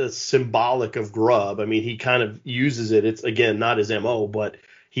symbolic of Grubb. I mean, he kind of uses it. It's, again, not his MO, but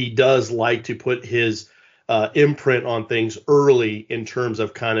he does like to put his imprint on things early in terms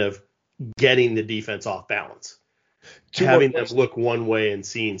of kind of getting the defense off balance, having them look one way and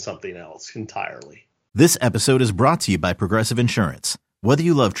seeing something else entirely. This episode is brought to you by Progressive Insurance. Whether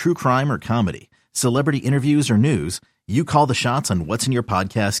you love true crime or comedy, celebrity interviews or news, you call the shots on what's in your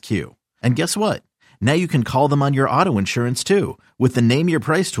podcast queue. And guess what? Now you can call them on your auto insurance too with the Name Your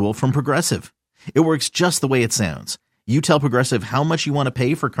Price tool from Progressive. It works just the way it sounds. You tell Progressive how much you want to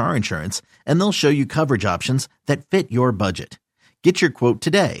pay for car insurance, and they'll show you coverage options that fit your budget. Get your quote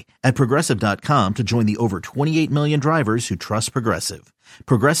today at Progressive.com to join the over 28 million drivers who trust Progressive.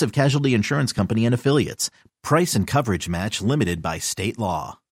 Progressive Casualty Insurance Company and Affiliates. Price and coverage match limited by state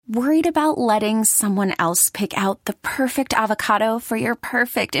law. Worried about letting someone else pick out the perfect avocado for your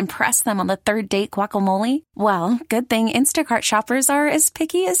perfect impress them on the third date guacamole? Well, good thing Instacart shoppers are as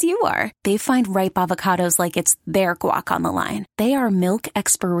picky as you are. They find ripe avocados like it's their guac on the line. They are milk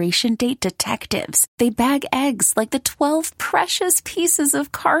expiration date detectives. They bag eggs like the 12 precious pieces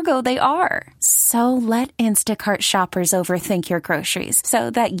of cargo they are. So let Instacart shoppers overthink your groceries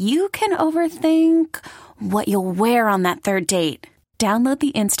so that you can overthink what you'll wear on that third date. Download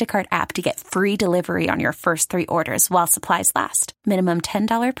the Instacart app to get free delivery on your first 3 orders while supplies last. Minimum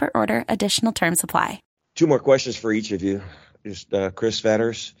 $10 per order. Additional terms apply. 2 more questions for each of you. Just Chris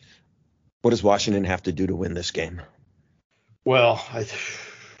Vetters, what does Washington have to do to win this game? Well, that's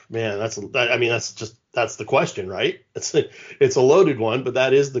the question, right? It's a loaded one, but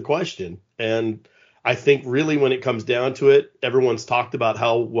that is the question. And I think really when it comes down to it, everyone's talked about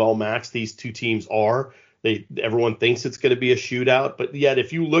how well matched these two teams are. Everyone thinks it's going to be a shootout, but yet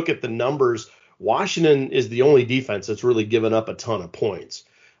if you look at the numbers, Washington is the only defense that's really given up a ton of points.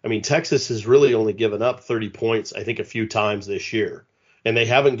 I mean, Texas has really only given up 30 points, I think, a few times this year, and they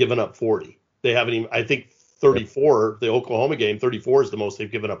haven't given up 40. They haven't even, I think 34, the Oklahoma game, 34 is the most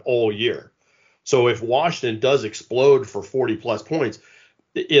they've given up all year. So if Washington does explode for 40 plus points,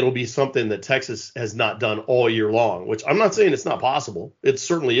 it'll be something that Texas has not done all year long, which I'm not saying it's not possible. It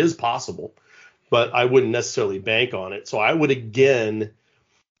certainly is possible, but I wouldn't necessarily bank on it. So I would again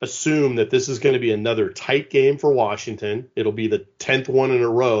assume that this is going to be another tight game for Washington. It'll be the 10th one in a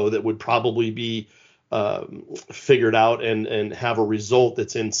row that would probably be figured out and have a result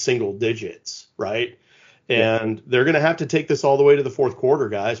that's in single digits, right? And they're going to have to take this all the way to the fourth quarter,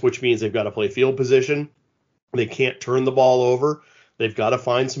 guys, which means they've got to play field position. They can't turn the ball over. They've got to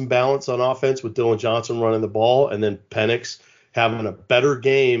find some balance on offense with Dylan Johnson running the ball, and then Penix having a better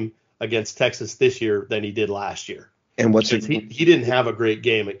game against Texas this year than he did last year. And he didn't have a great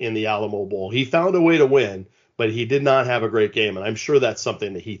game in the Alamo Bowl. He found a way to win, but he did not have a great game, and I'm sure that's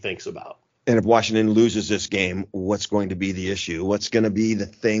something that he thinks about. And if Washington loses this game, what's going to be the issue? What's going to be the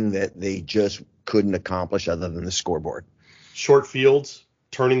thing that they just couldn't accomplish other than the scoreboard? Short fields,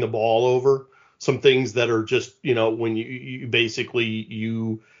 turning the ball over, some things that are just, when you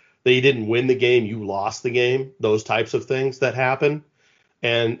basically they didn't win the game, you lost the game, those types of things that happen.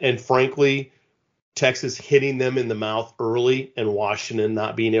 And frankly, Texas hitting them in the mouth early and Washington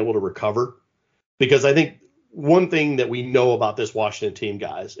not being able to recover. Because I think one thing that we know about this Washington team,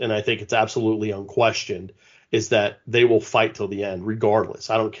 guys, and I think it's absolutely unquestioned, is that they will fight till the end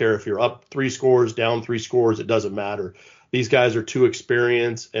regardless. I don't care if you're up 3 scores, down 3 scores, it doesn't matter. These guys are too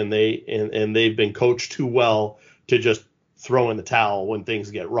experienced and they've been coached too well to just throw in the towel when things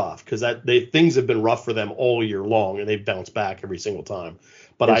get rough, because things have been rough for them all year long and they've bounced back every single time.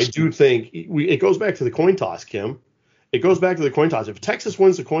 But I do think it goes back to the coin toss, Kim. It goes back to the coin toss. If Texas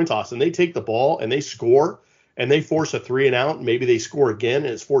wins the coin toss and they take the ball and they score and they force a 3 and out, and maybe they score again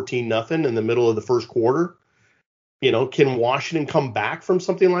and it's 14-0 in the middle of the first quarter, can Washington come back from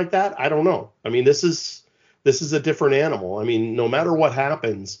something like that? I don't know. I mean, this is a different animal. I mean, no matter what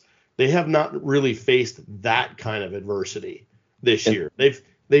happens, they have not really faced that kind of adversity this year.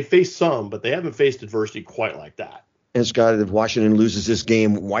 They've faced some, but they haven't faced adversity quite like that. And Scott, if Washington loses this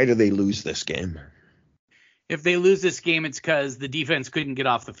game, why do they lose this game? If they lose this game, it's because the defense couldn't get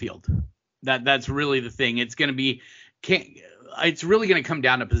off the field. That's really the thing. It's going to be it's really going to come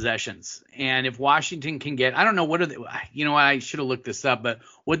down to possessions. And if Washington can get, I don't know, what are they, I should have looked this up, but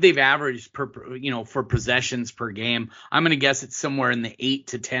what they've averaged for possessions per game, I'm going to guess it's somewhere in the 8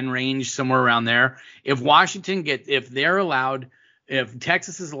 to 10 range, somewhere around there. If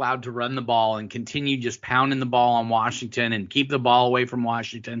Texas is allowed to run the ball and continue just pounding the ball on Washington and keep the ball away from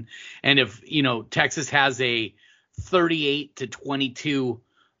Washington, and if, Texas has a 38 to 22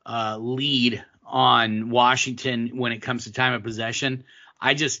 lead on Washington when it comes to time of possession,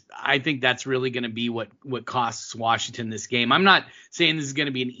 I think that's really going to be what costs Washington this game. I'm not saying this is going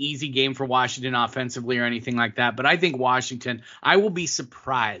to be an easy game for Washington offensively or anything like that, but I think I will be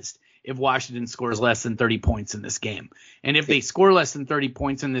surprised if Washington scores less than 30 points in this game. And if they score less than 30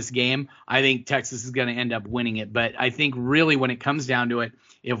 points in this game, I think Texas is going to end up winning it. But I think really when it comes down to it,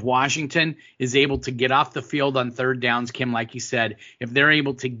 if Washington is able to get off the field on third downs, Kim, like you said, if they're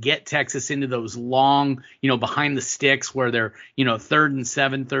able to get Texas into those long, behind the sticks where they're, 3rd and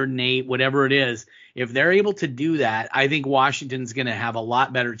 7, 3rd and 8, whatever it is, if they're able to do that, I think Washington's going to have a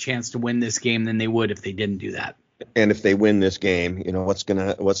lot better chance to win this game than they would if they didn't do that. And if they win this game, what's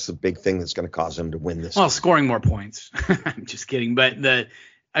the big thing that's going to cause them to win this? Well, scoring more points. I'm just kidding. But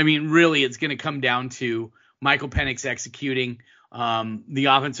really, it's going to come down to Michael Penix executing, the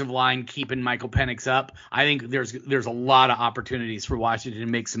offensive line keeping Michael Penix up. I think there's a lot of opportunities for Washington to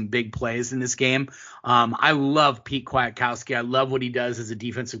make some big plays in this game. I love Pete Kwiatkowski. I love what he does as a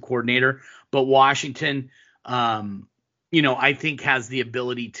defensive coordinator. But Washington, I think has the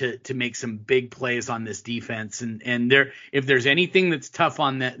ability to make some big plays on this defense. And if there's anything that's tough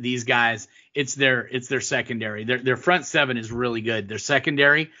on these guys, it's their secondary. Their front seven is really good. Their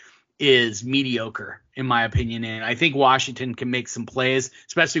secondary is mediocre, in my opinion. And I think Washington can make some plays,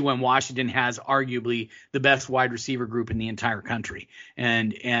 especially when Washington has arguably the best wide receiver group in the entire country.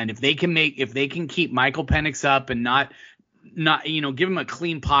 And if they can keep Michael Penix up and not give him a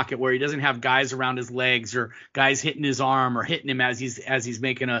clean pocket where he doesn't have guys around his legs or guys hitting his arm or hitting him as he's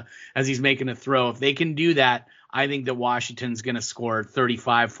making a throw. If they can do that, I think that Washington's going to score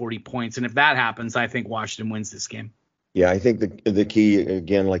 35, 40 points. And if that happens, I think Washington wins this game. Yeah, I think the key,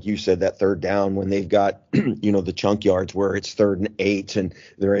 again, like you said, that third down when they've got, the chunk yards where it's 3rd and 8 and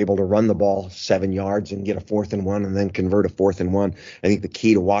they're able to run the ball 7 yards and get a 4th and 1 and then convert a 4th and 1. I think the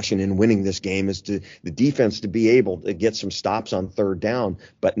key to Washington winning this game is the defense to be able to get some stops on third down,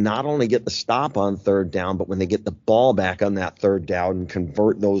 but not only get the stop on third down, but when they get the ball back on that third down and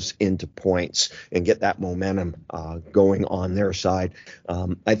convert those into points and get that momentum going on their side.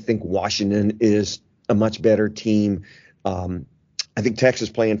 I think Washington is a much better team. I think Texas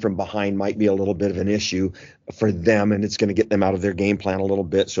playing from behind might be a little bit of an issue for them, and it's going to get them out of their game plan a little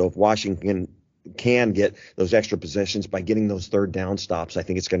bit. So if Washington can get those extra possessions by getting those third down stops, I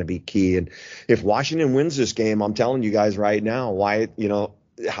think it's going to be key. And if Washington wins this game, I'm telling you guys right now,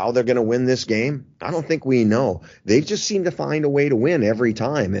 how they're going to win this game, I don't think we know. They just seem to find a way to win every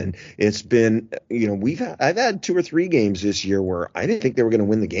time. And it's been, I've had 2 or 3 games this year where I didn't think they were going to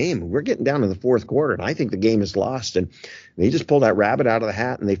win the game. We're getting down to the 4th quarter, and I think the game is lost. And they just pull that rabbit out of the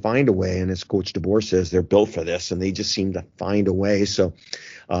hat and they find a way. And as Coach DeBoer says, they're built for this, and they just seem to find a way. So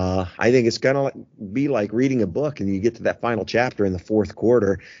I think it's going to be like reading a book, and you get to that final chapter in the 4th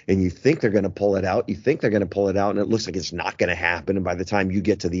quarter, and you think they're going to pull it out. And it looks like it's not going to happen. And by the time you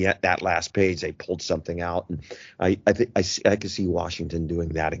get to that last page, they pulled something out. And I think I could see Washington doing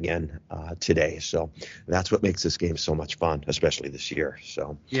that again today. So that's what makes this game so much fun, especially this year.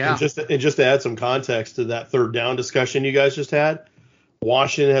 So yeah. And just to add some context to that third down discussion you guys just had,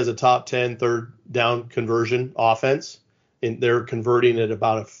 Washington has a top 10 third down conversion offense, and they're converting at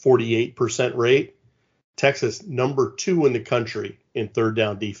about a 48% rate. Texas, number 2 in the country in third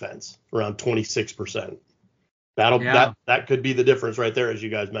down defense, around 26%. That could be the difference right there, as you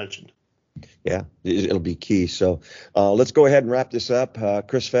guys mentioned. Yeah, it'll be key. So let's go ahead and wrap this up.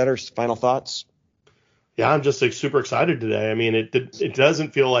 Chris Fetter, final thoughts? Yeah, I'm just super excited today. I mean, it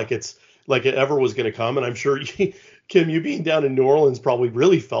doesn't feel like it ever was going to come, and I'm sure Kim, you being down in New Orleans probably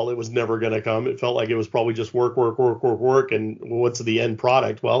really felt it was never going to come. It felt like it was probably just work, and what's the end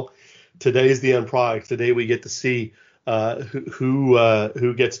product? Well, today's the end product. Today we get to see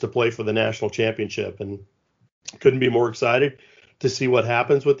who gets to play for the national championship, and couldn't be more excited to see what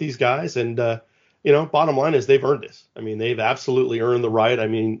happens with these guys. And bottom line is they've earned this. I mean, they've absolutely earned the right. I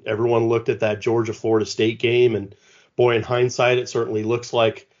mean, everyone looked at that Georgia-Florida State game, and boy, in hindsight, it certainly looks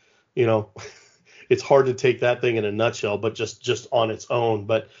like, it's hard to take that thing in a nutshell, but just on its own.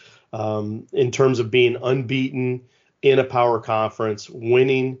 But in terms of being unbeaten in a power conference,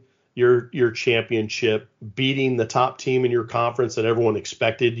 winning your championship, beating the top team in your conference that everyone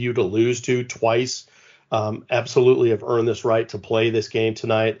expected you to lose to twice, absolutely have earned this right to play this game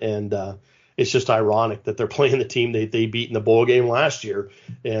tonight. And it's just ironic that they're playing the team they beat in the bowl game last year.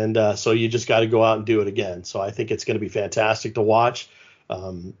 And so you just got to go out and do it again. So I think it's going to be fantastic to watch.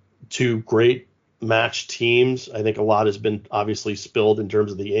 Two great match teams. I think a lot has been obviously spilled in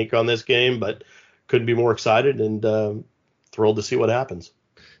terms of the ink on this game, but couldn't be more excited and thrilled to see what happens.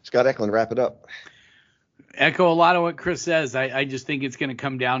 Scott Eklund, wrap it up. Echo a lot of what Chris says. I just think it's going to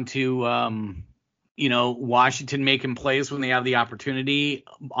come down to, Washington making plays when they have the opportunity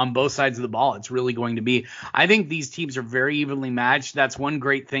on both sides of the ball. It's really going to be. I think these teams are very evenly matched. That's one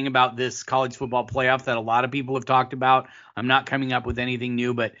great thing about this college football playoff that a lot of people have talked about. I'm not coming up with anything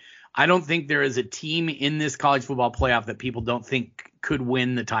new, but I don't think there is a team in this college football playoff that people don't think could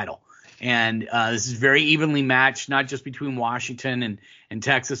win the title. And this is very evenly matched, not just between Washington and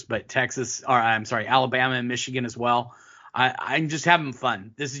Texas, but Alabama and Michigan as well. I'm just having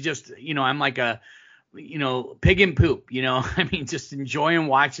fun. This is just, I'm like a, pig and poop, I mean, just enjoying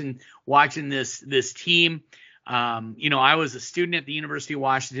watching this team. I was a student at the University of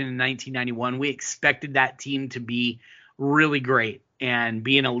Washington in 1991. We expected that team to be really great and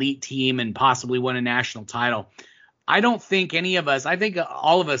be an elite team and possibly win a national title. I don't think any of us – I think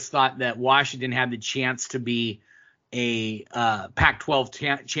all of us thought that Washington had the chance to be a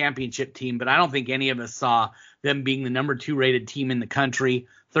Pac-12 championship team, but I don't think any of us saw them being the number 2 rated team in the country,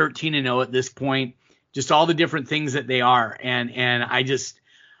 13-0 at this point, just all the different things that they are. And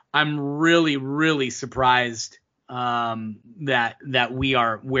I'm really, really surprised that we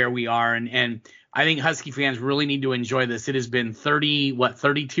are where we are. And I think Husky fans really need to enjoy this. It has been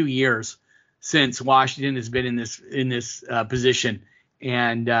 32 years since Washington has been in this position,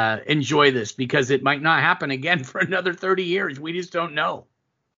 and enjoy this because it might not happen again for another 30 years. We just don't know.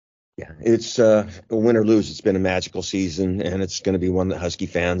 Yeah, it's win or lose. It's been a magical season, and it's going to be one that Husky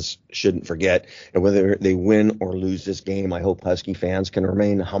fans shouldn't forget. And whether they win or lose this game, I hope Husky fans can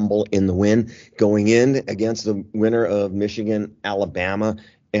remain humble in the win going in against the winner of Michigan, Alabama.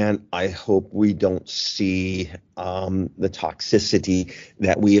 And I hope we don't see the toxicity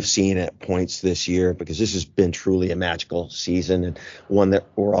that we have seen at points this year, because this has been truly a magical season and one that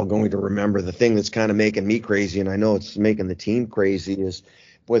we're all going to remember. The thing that's kind of making me crazy, and I know it's making the team crazy, is,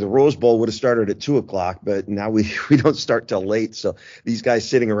 boy, the Rose Bowl would have started at 2:00, but now we don't start till late. So these guys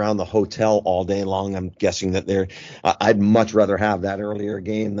sitting around the hotel all day long, I'm guessing that I'd much rather have that earlier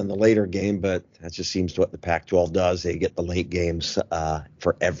game than the later game, but that just seems to what the Pac-12 does. They get the late games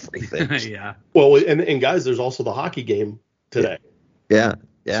for everything. Yeah. Well, and guys, there's also the hockey game today. Yeah.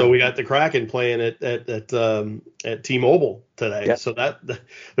 So we got the Kraken playing at T-Mobile today. Yeah. So that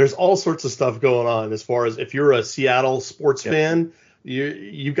there's all sorts of stuff going on as far as if you're a Seattle sports fan.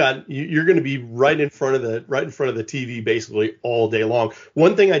 You're going to be right in front of the TV basically all day long.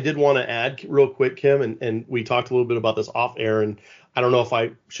 One thing I did want to add real quick, Kim, and we talked a little bit about this off air, and I don't know if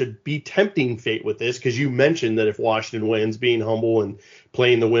I should be tempting fate with this, because you mentioned that if Washington wins, being humble and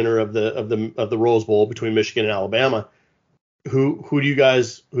playing the winner of the Rose Bowl between Michigan and Alabama, who do you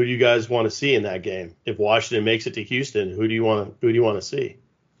guys want to see in that game? If Washington makes it to Houston, who do you want to see?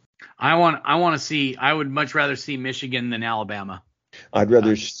 I would much rather see Michigan than Alabama. I'd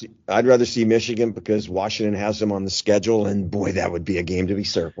rather see Michigan, because Washington has them on the schedule, and boy, that would be a game to be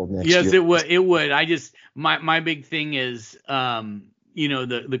circled next year. Yes, it would. I just my big thing is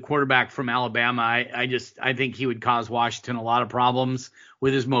the quarterback from Alabama. I think he would cause Washington a lot of problems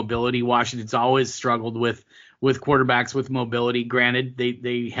with his mobility. Washington's always struggled with quarterbacks with mobility. Granted,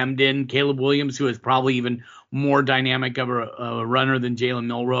 they hemmed in Caleb Williams, who is probably even more dynamic of a runner than Jalen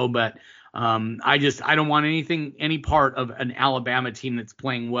Milroe, but I don't want any part of an Alabama team that's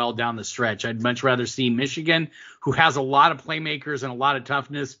playing well down the stretch. I'd much rather see Michigan, who has a lot of playmakers and a lot of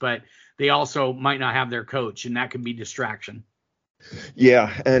toughness, but they also might not have their coach, and that could be distraction.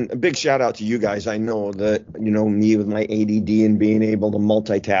 Yeah, and a big shout out to you guys. I know that, me with my ADD and being able to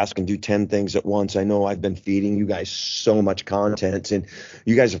multitask and do 10 things at once, I know I've been feeding you guys so much content, and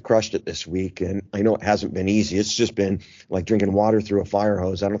you guys have crushed it this week. And I know it hasn't been easy. It's just been like drinking water through a fire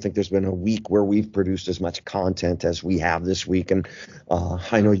hose. I don't think there's been a week where we've produced as much content as we have this week. And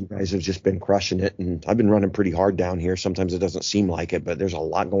I know you guys have just been crushing it, and I've been running pretty hard down here. Sometimes it doesn't seem like it, but there's a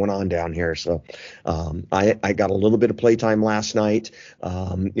lot going on down here. So I got a little bit of playtime last night.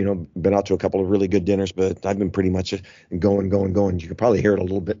 Been out to a couple of really good dinners, but I've been pretty much going. You can probably hear it a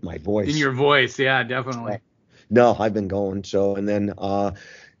little bit in my voice. In your voice, yeah, definitely. No, I've been going. So, and then,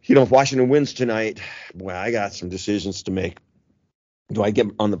 if Washington wins tonight, boy, I got some decisions to make. Do I get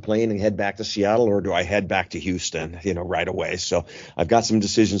on the plane and head back to Seattle, or do I head back to Houston, right away? So I've got some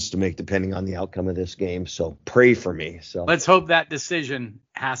decisions to make depending on the outcome of this game. So pray for me. So let's hope that decision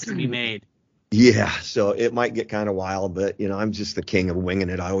has to be made. Yeah, so it might get kind of wild, but I'm just the king of winging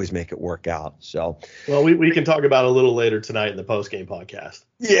it. I always make it work out. So, well, we can talk about it a little later tonight in the post-game podcast.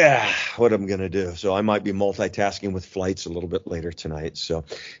 Yeah, what I'm going to do. So I might be multitasking with flights a little bit later tonight. So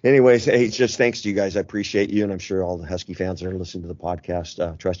anyways, hey, just thanks to you guys. I appreciate you. And I'm sure all the Husky fans that are listening to the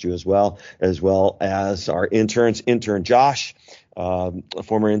podcast trust you as well as our interns, intern Josh,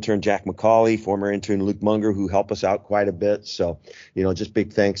 former intern Jack McCauley, former intern Luke Munger, who help us out quite a bit. So, just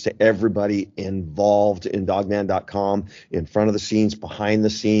big thanks to everybody involved in Dawgman.com, in front of the scenes, behind the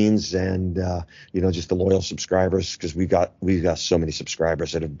scenes, and, just the loyal subscribers, because we've got so many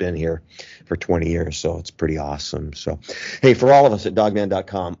subscribers that have been here for 20 years. So it's pretty awesome. So, hey, for all of us at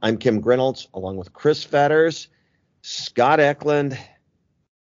Dawgman.com, I'm Kim Grinolds, along with Chris Fetters, Scott Eklund.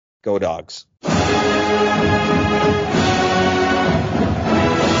 Go Dogs.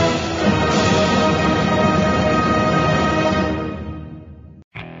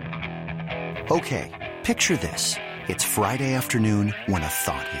 Okay, picture this. It's Friday afternoon when a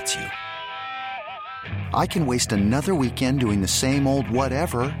thought hits you. I can waste another weekend doing the same old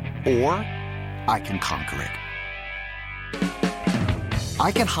whatever, or I can conquer it.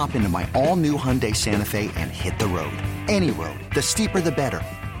 I can hop into my all-new Hyundai Santa Fe and hit the road. Any road. The steeper, the better.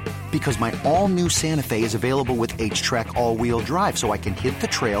 Because my all-new Santa Fe is available with H-Track all-wheel drive, so I can hit the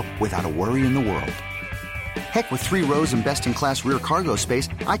trail without a worry in the world. Heck, with 3 rows and best-in-class rear cargo space,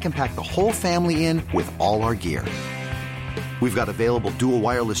 I can pack the whole family in with all our gear. We've got available dual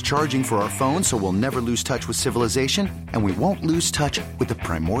wireless charging for our phones, so we'll never lose touch with civilization, and we won't lose touch with the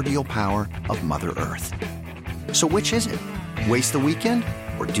primordial power of Mother Earth. So which is it? Waste the weekend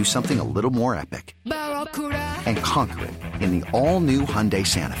or do something a little more epic? And conquer it in the all-new Hyundai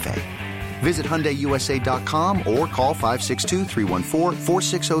Santa Fe. Visit HyundaiUSA.com or call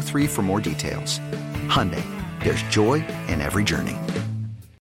 562-314-4603 for more details. Hyundai, there's joy in every journey.